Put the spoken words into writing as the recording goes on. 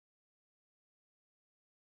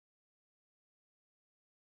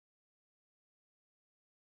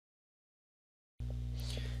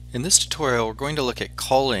In this tutorial, we're going to look at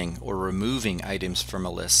culling or removing items from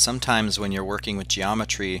a list. Sometimes when you're working with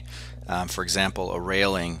geometry, for example, a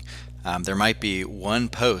railing, there might be one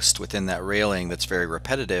post within that railing that's very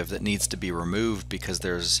repetitive that needs to be removed because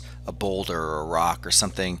there's a boulder or a rock or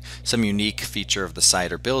something, some unique feature of the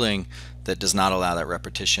site or building that does not allow that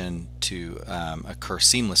repetition to occur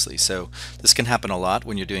seamlessly. So this can happen a lot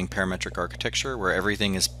when you're doing parametric architecture where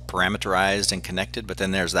everything is parameterized and connected, but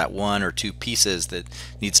then there's that one or two pieces that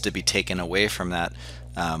needs to be taken away from that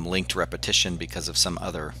linked repetition because of some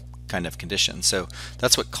other kind of condition. So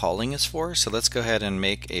that's what culling is for. So let's go ahead and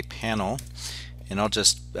make a panel, and I'll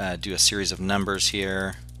just do a series of numbers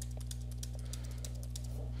here,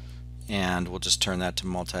 and we'll just turn that to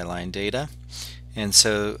multi-line data. And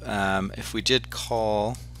so if we did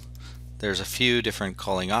cull, there's a few different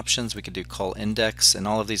culling options. We could do cull index, and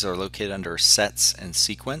all of these are located under sets and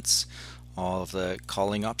sequence, all of the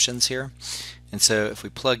culling options here. And so if we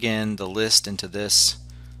plug in the list into this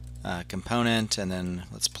component, and then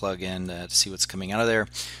let's plug in to see what's coming out of there,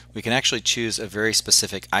 we can actually choose a very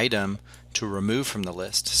specific item to remove from the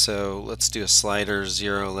list. So let's do a slider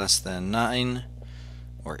 0 less than 9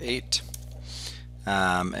 or 8,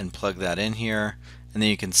 and plug that in here. And then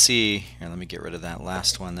you can see, here, let me get rid of that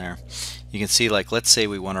last one there. You can see, like, let's say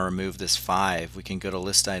we want to remove this 5. We can go to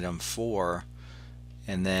list item 4,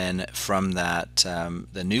 and then from that,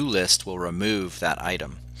 the new list will remove that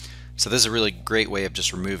item. So this is a really great way of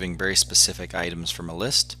just removing very specific items from a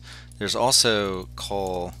list. There's also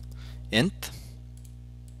cull Inth.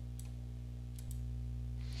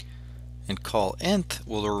 And cull Inth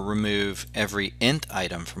will remove every Inth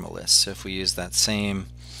item from a list. So if we use that same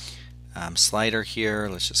slider here,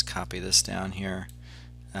 let's just copy this down here.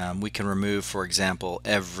 We can remove, for example,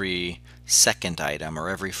 every second item or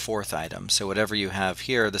every fourth item. So whatever you have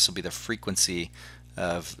here, this will be the frequency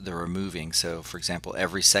of the removing. So for example,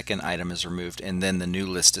 every second item is removed and then the new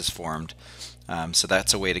list is formed. So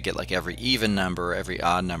that's a way to get like every even number, every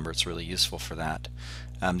odd number. It's really useful for that.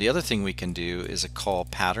 The other thing we can do is a cull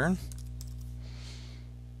pattern.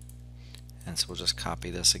 And so we'll just copy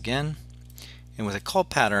this again. And with a cull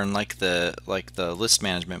pattern, like the list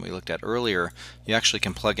management we looked at earlier, you actually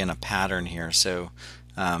can plug in a pattern here. So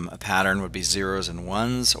a pattern would be zeros and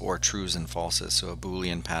ones or trues and falses, so a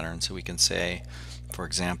Boolean pattern. So we can say, for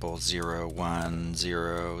example, 0, 1,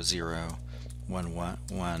 0, 0, 1, 1,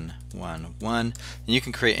 1, 1, 1. And you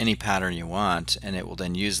can create any pattern you want, and it will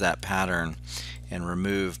then use that pattern and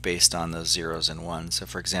remove based on those zeros and ones. So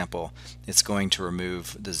for example, it's going to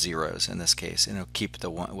remove the zeros in this case, and it'll keep the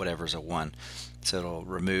one, whatever's a 1. So it'll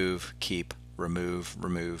remove, keep, remove,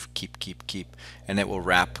 remove, keep, keep, keep, and it will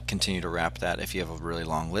continue to wrap that. If you have a really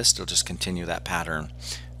long list, it'll just continue that pattern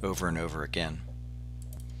over and over again.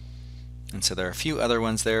 And so there are a few other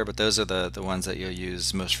ones there, but those are the ones that you'll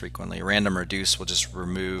use most frequently. Random reduce will just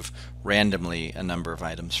remove randomly a number of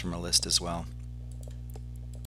items from a list as well.